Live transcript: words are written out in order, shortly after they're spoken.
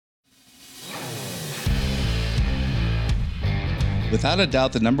Without a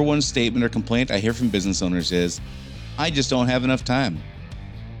doubt, the number one statement or complaint I hear from business owners is, I just don't have enough time.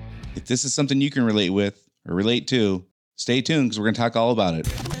 If this is something you can relate with or relate to, stay tuned because we're going to talk all about it.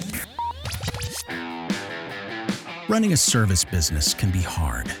 Running a service business can be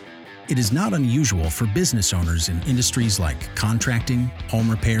hard. It is not unusual for business owners in industries like contracting, home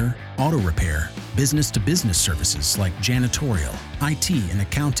repair, auto repair, business-to-business services like janitorial, IT and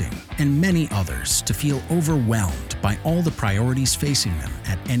accounting, and many others to feel overwhelmed by all the priorities facing them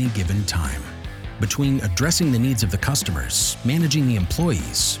at any given time. Between addressing the needs of the customers, managing the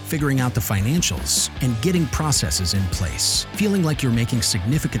employees, figuring out the financials, and getting processes in place, feeling like you're making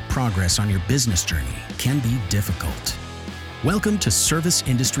significant progress on your business journey can be difficult. Welcome to Service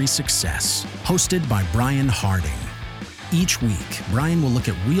Industry Success, hosted by Brian Harding. Each week, Brian will look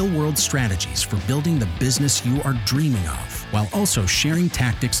at real-world strategies for building the business you are dreaming of, while also sharing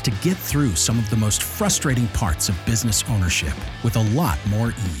tactics to get through some of the most frustrating parts of business ownership with a lot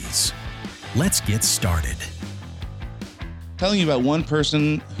more ease. Let's get started. Telling you about one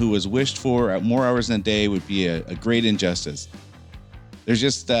person who was wished for more hours in a day would be a great injustice. There's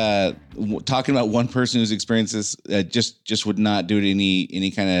just talking about one person who's experienced this just would not do it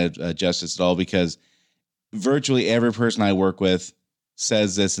any kind of justice at all, because virtually every person I work with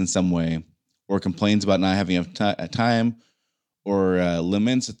says this in some way, or complains about not having enough time, or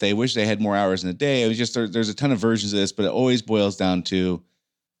laments that they wish they had more hours in a day. It was just there's a ton of versions of this, but it always boils down to,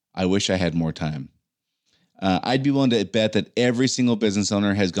 I wish I had more time. I'd be willing to bet that every single business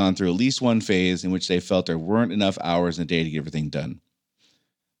owner has gone through at least one phase in which they felt there weren't enough hours in a day to get everything done.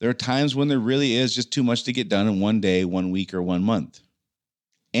 There are times when there really is just too much to get done in one day, 1 week, or 1 month.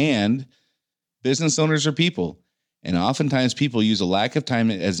 And business owners are people. And oftentimes people use a lack of time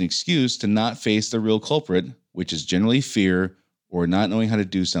as an excuse to not face the real culprit, which is generally fear or not knowing how to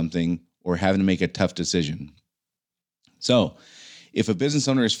do something or having to make a tough decision. So, if a business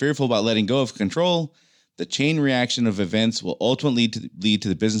owner is fearful about letting go of control, the chain reaction of events will ultimately lead to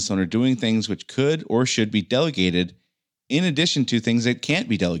the business owner doing things which could or should be delegated, in addition to things that can't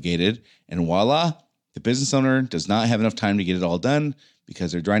be delegated, and voila, the business owner does not have enough time to get it all done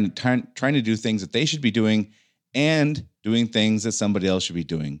because they're trying to do things that they should be doing and doing things that somebody else should be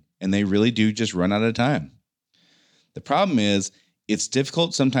doing, and they really do just run out of time. The problem is, it's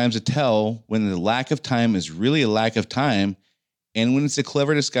difficult sometimes to tell when the lack of time is really a lack of time, and when it's a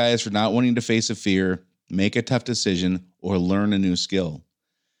clever disguise for not wanting to face a fear, make a tough decision, or learn a new skill.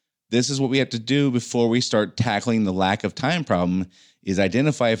 This is what we have to do before we start tackling the lack of time problem, is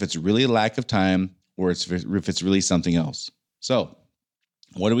identify if it's really a lack of time or if it's really something else. So,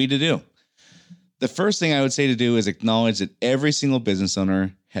 what are we to do? The first thing I would say to do is acknowledge that every single business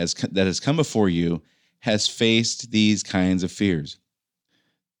owner that has come before you has faced these kinds of fears.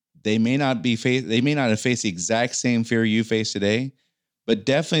 They may not have faced the exact same fear you face today, but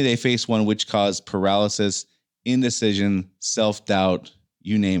definitely they face one which caused paralysis, indecision, self-doubt,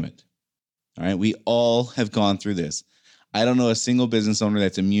 you name it. All right, we all have gone through this. I don't know a single business owner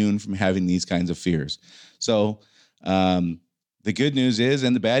that's immune from having these kinds of fears. So the good news is,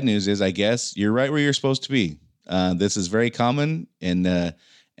 and the bad news is, I guess, you're right where you're supposed to be. This is very common, and I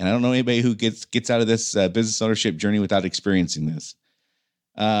don't know anybody who gets out of this business ownership journey without experiencing this.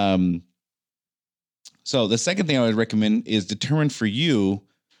 So the second thing I would recommend is determine for you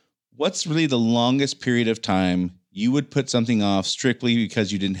what's really the longest period of time you would put something off strictly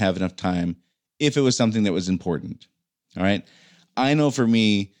because you didn't have enough time if it was something that was important. All right. I know for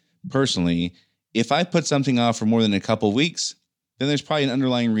me personally, if I put something off for more than a couple of weeks, then there's probably an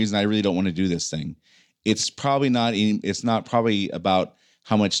underlying reason I really don't want to do this thing. It's not probably about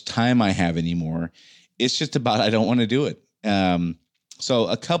how much time I have anymore. It's just about, I don't want to do it. So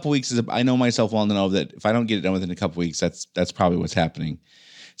a couple weeks I know myself well to know that if I don't get it done within a couple weeks, that's probably what's happening.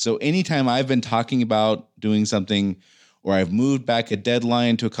 So anytime I've been talking about doing something, or I've moved back a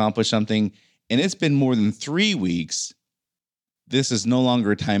deadline to accomplish something, and it's been more than 3 weeks, this is no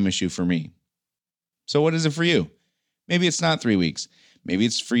longer a time issue for me. So what is it for you? Maybe it's not 3 weeks. Maybe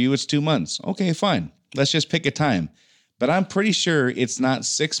it's for you, it's 2 months. Okay, fine. Let's just pick a time. But I'm pretty sure it's not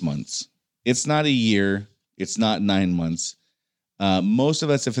 6 months. It's not a year. It's not 9 months. Most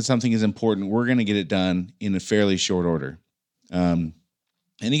of us, if it's something is important, we're going to get it done in a fairly short order.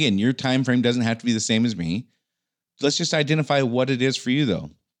 And again, your time frame doesn't have to be the same as me. Let's just identify what it is for you, though.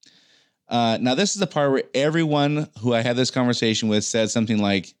 Now, this is the part where everyone who I have this conversation with says something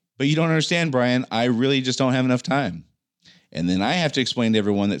like, but you don't understand, Brian, I really just don't have enough time. And then I have to explain to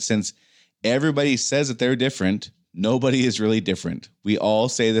everyone that since everybody says that they're different, nobody is really different. We all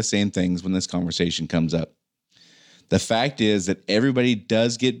say the same things when this conversation comes up. The fact is that everybody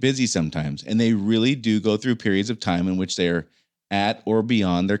does get busy sometimes, and they really do go through periods of time in which they're at or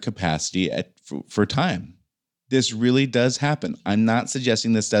beyond their capacity for time. This really does happen. I'm not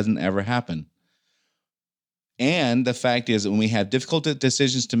suggesting this doesn't ever happen. And the fact is that when we have difficult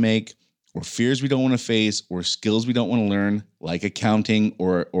decisions to make, or fears we don't want to face, or skills we don't want to learn, like accounting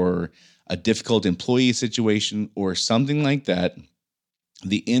or a difficult employee situation or something like that,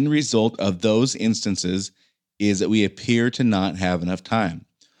 the end result of those instances is that we appear to not have enough time.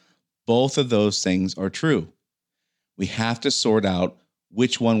 Both of those things are true. We have to sort out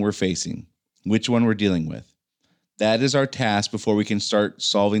which one we're facing, which one we're dealing with. That is our task before we can start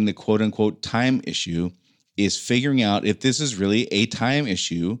solving the quote unquote time issue, is figuring out if this is really a time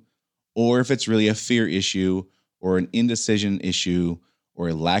issue or if it's really a fear issue or an indecision issue or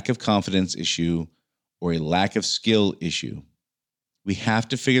a lack of confidence issue or a lack of skill issue. We have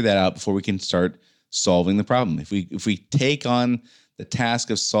to figure that out before we can start solving the problem. If we take on the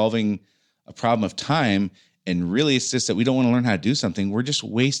task of solving a problem of time and really it's just that we don't want to learn how to do something, we're just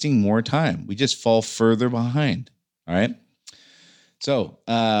wasting more time. We just fall further behind. All right. So,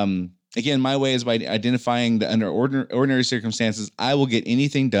 again, my way is by identifying that under ordinary circumstances, I will get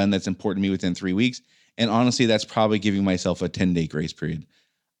anything done that's important to me within 3 weeks. And honestly, that's probably giving myself a 10-day grace period.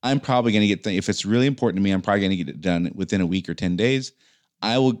 I'm probably going to get, if it's really important to me, I'm probably going to get it done within a week or 10 days.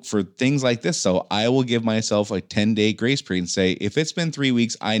 I will, for things like this, so I will give myself a 10-day grace period and say, if it's been 3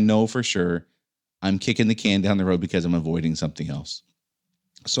 weeks, I know for sure I'm kicking the can down the road because I'm avoiding something else.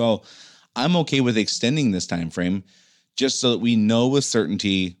 So I'm okay with extending this time frame just so that we know with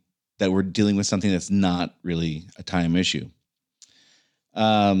certainty that we're dealing with something that's not really a time issue.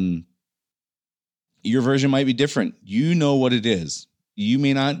 Your version might be different. You know what it is. You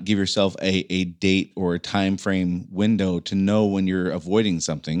may not give yourself a date or a time frame window to know when you're avoiding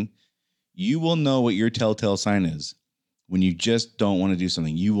something. You will know what your telltale sign is when you just don't want to do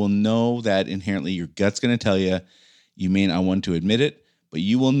something. You will know that inherently your gut's going to tell you. You may not want to admit it, but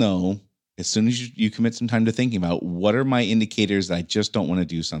you will know as soon as you commit some time to thinking about what are my indicators that I just don't want to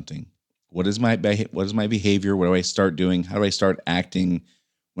do something. What is my behavior? What do I start doing? How do I start acting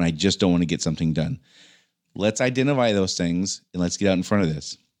when I just don't want to get something done? Let's identify those things and let's get out in front of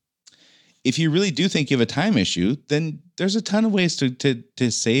this. If you really do think you have a time issue, then there's a ton of ways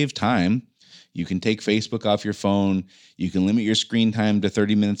to save time. You can take Facebook off your phone. You can limit your screen time to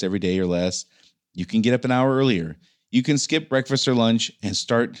 30 minutes every day or less. You can get up an hour earlier. You can skip breakfast or lunch and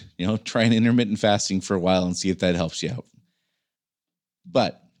start, trying intermittent fasting for a while and see if that helps you out.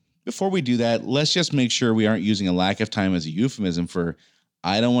 But before we do that, let's just make sure we aren't using a lack of time as a euphemism for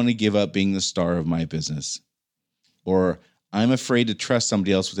I don't want to give up being the star of my business, or I'm afraid to trust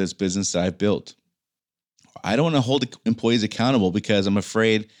somebody else with this business that I've built. I don't want to hold employees accountable because I'm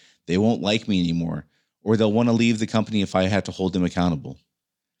afraid they won't like me anymore, or they'll want to leave the company if I have to hold them accountable.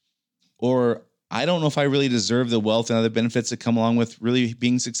 Or I don't know if I really deserve the wealth and other benefits that come along with really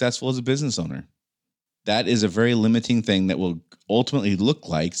being successful as a business owner. That is a very limiting thing that will ultimately look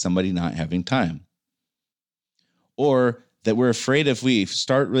like somebody not having time. Or that we're afraid if we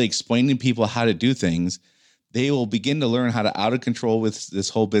start really explaining to people how to do things, they will begin to learn how out of control with this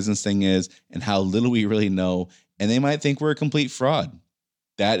whole business thing is and how little we really know. And they might think we're a complete fraud.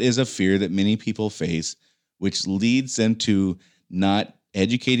 That is a fear that many people face, which leads them to not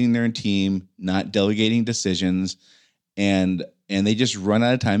educating their team, not delegating decisions, and they just run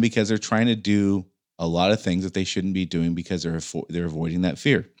out of time because they're trying to do a lot of things that they shouldn't be doing because they're avoiding that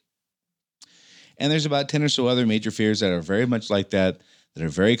fear. And there's about 10 or so other major fears that are very much like that are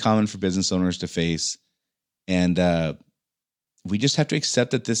very common for business owners to face. And we just have to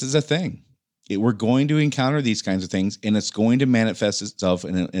accept that this is a thing. We're going to encounter these kinds of things, and it's going to manifest itself,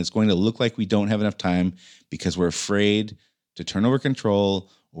 and it's going to look like we don't have enough time because we're afraid to turn over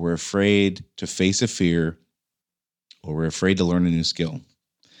control, or we're afraid to face a fear, or we're afraid to learn a new skill.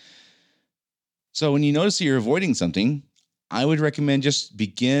 So when you notice that you're avoiding something, I would recommend just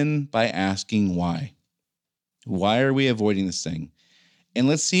begin by asking why. Why are we avoiding this thing? And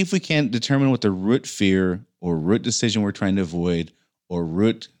let's see if we can't determine what the root fear or root decision we're trying to avoid, or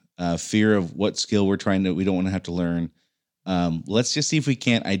root fear of what skill we don't want to have to learn. Let's just see if we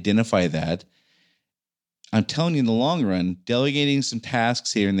can't identify that. I'm telling you, in the long run, delegating some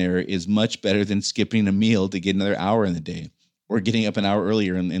tasks here and there is much better than skipping a meal to get another hour in the day, or getting up an hour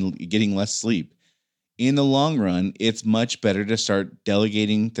earlier and getting less sleep. In the long run, it's much better to start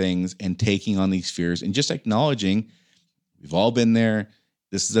delegating things and taking on these fears and just acknowledging we've all been there.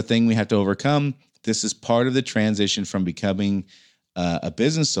 This is a thing we have to overcome. This is part of the transition from becoming a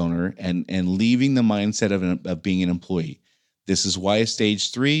business owner and leaving the mindset of being an employee. This is why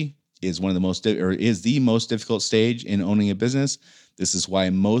stage 3 is is the most difficult stage in owning a business. This is why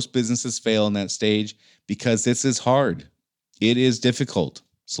most businesses fail in that stage, because this is hard. It is difficult.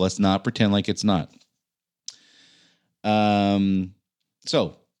 So let's not pretend like it's not.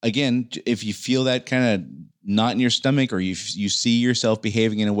 So again, if you feel that kind of knot in your stomach, or you see yourself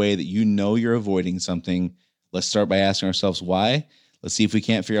behaving in a way that you know you're avoiding something, let's start by asking ourselves why. Let's see if we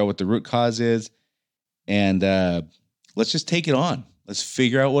can't figure out what the root cause is. And let's just take it on. Let's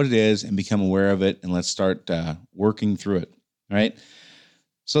figure out what it is and become aware of it. And let's start working through it. All right.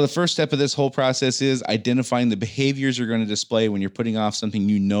 So the first step of this whole process is identifying the behaviors you're going to display when you're putting off something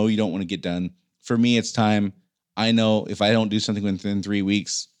you know you don't want to get done. For me, it's time. I know if I don't do something within 3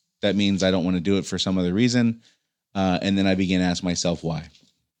 weeks, that means I don't want to do it for some other reason. And then I begin to ask myself why,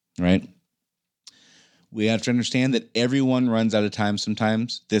 right? We have to understand that everyone runs out of time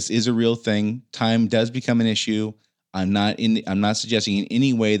sometimes. This is a real thing. Time does become an issue. I'm not suggesting in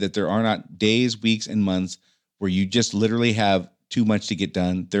any way that there are not days, weeks, and months where you just literally have too much to get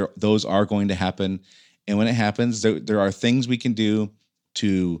done. Those are going to happen. And when it happens, there are things we can do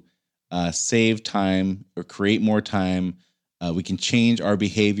to save time or create more time. We can change our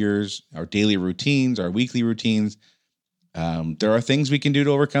behaviors, our daily routines, our weekly routines. There are things we can do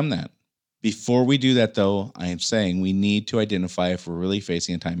to overcome that. Before we do that, though, I am saying we need to identify if we're really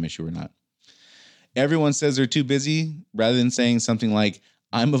facing a time issue or not. Everyone says they're too busy, rather than saying something like,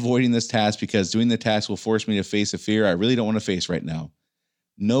 I'm avoiding this task because doing the task will force me to face a fear I really don't want to face right now.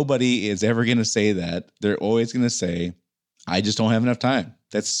 Nobody is ever going to say that. They're always going to say, I just don't have enough time.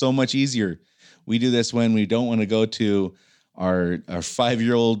 That's so much easier. We do this when we don't want to go to our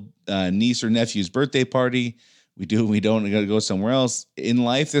 5-year-old niece or nephew's birthday party. We don't want to go somewhere else. In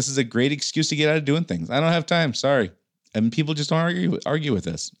life, this is a great excuse to get out of doing things. I don't have time. Sorry. And people just don't argue with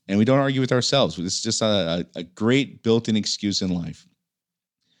us. And we don't argue with ourselves. It's just a great built-in excuse in life.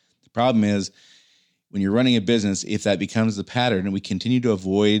 The problem is when you're running a business, if that becomes the pattern and we continue to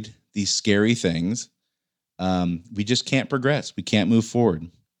avoid these scary things, we just can't progress. We can't move forward.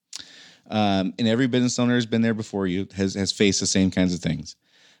 And every business owner has been there before you, has faced the same kinds of things.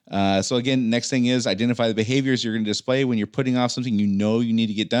 So again, next thing is identify the behaviors you're going to display when you're putting off something you know you need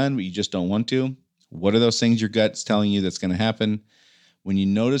to get done, but you just don't want to. What are those things your gut's telling you that's going to happen? When you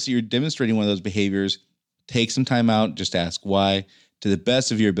notice that you're demonstrating one of those behaviors, take some time out, just ask why. To the best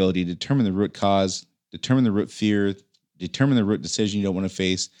of your ability, determine the root cause, determine the root fear, determine the root decision you don't want to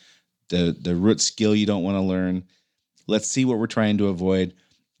face, the root skill you don't want to learn. Let's see what we're trying to avoid.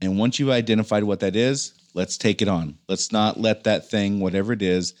 And once you've identified what that is, let's take it on. Let's not let that thing, whatever it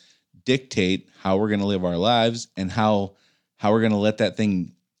is, dictate how we're going to live our lives and how we're going to let that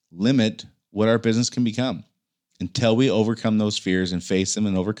thing limit what our business can become. Until we overcome those fears and face them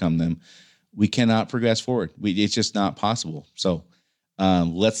and overcome them, we cannot progress forward. It's just not possible. So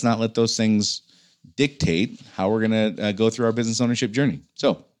let's not let those things dictate how we're going to go through our business ownership journey.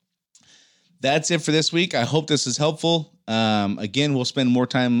 So that's it for this week. I hope this is helpful. Again, we'll spend more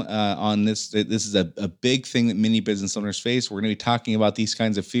time on this. This is a big thing that many business owners face. We're going to be talking about these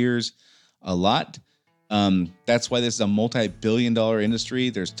kinds of fears a lot. That's why this is a multi-billion-dollar industry.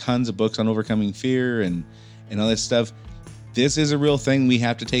 There's tons of books on overcoming fear and all this stuff. This is a real thing we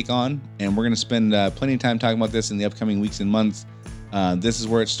have to take on, and we're going to spend plenty of time talking about this in the upcoming weeks and months. This is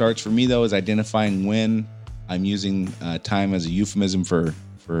where it starts for me, though, is identifying when I'm using time as a euphemism for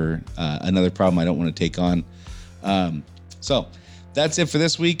another problem I don't want to take on. So that's it for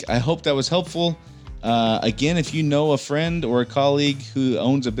this week. I hope that was helpful. Again, if you know a friend or a colleague who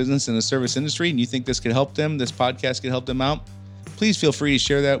owns a business in the service industry and you think this could help them, this podcast could help them out, please feel free to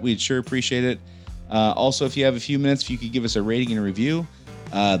share that. We'd sure appreciate it. Also, if you have a few minutes, if you could give us a rating and a review.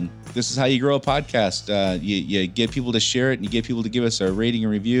 This is how you grow a podcast. You get people to share it and you get people to give us a rating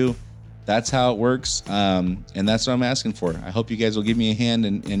and review. That's how it works. And that's what I'm asking for. I hope you guys will give me a hand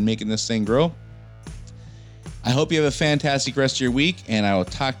in making this thing grow. I hope you have a fantastic rest of your week, and I will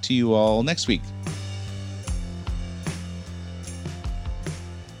talk to you all next week.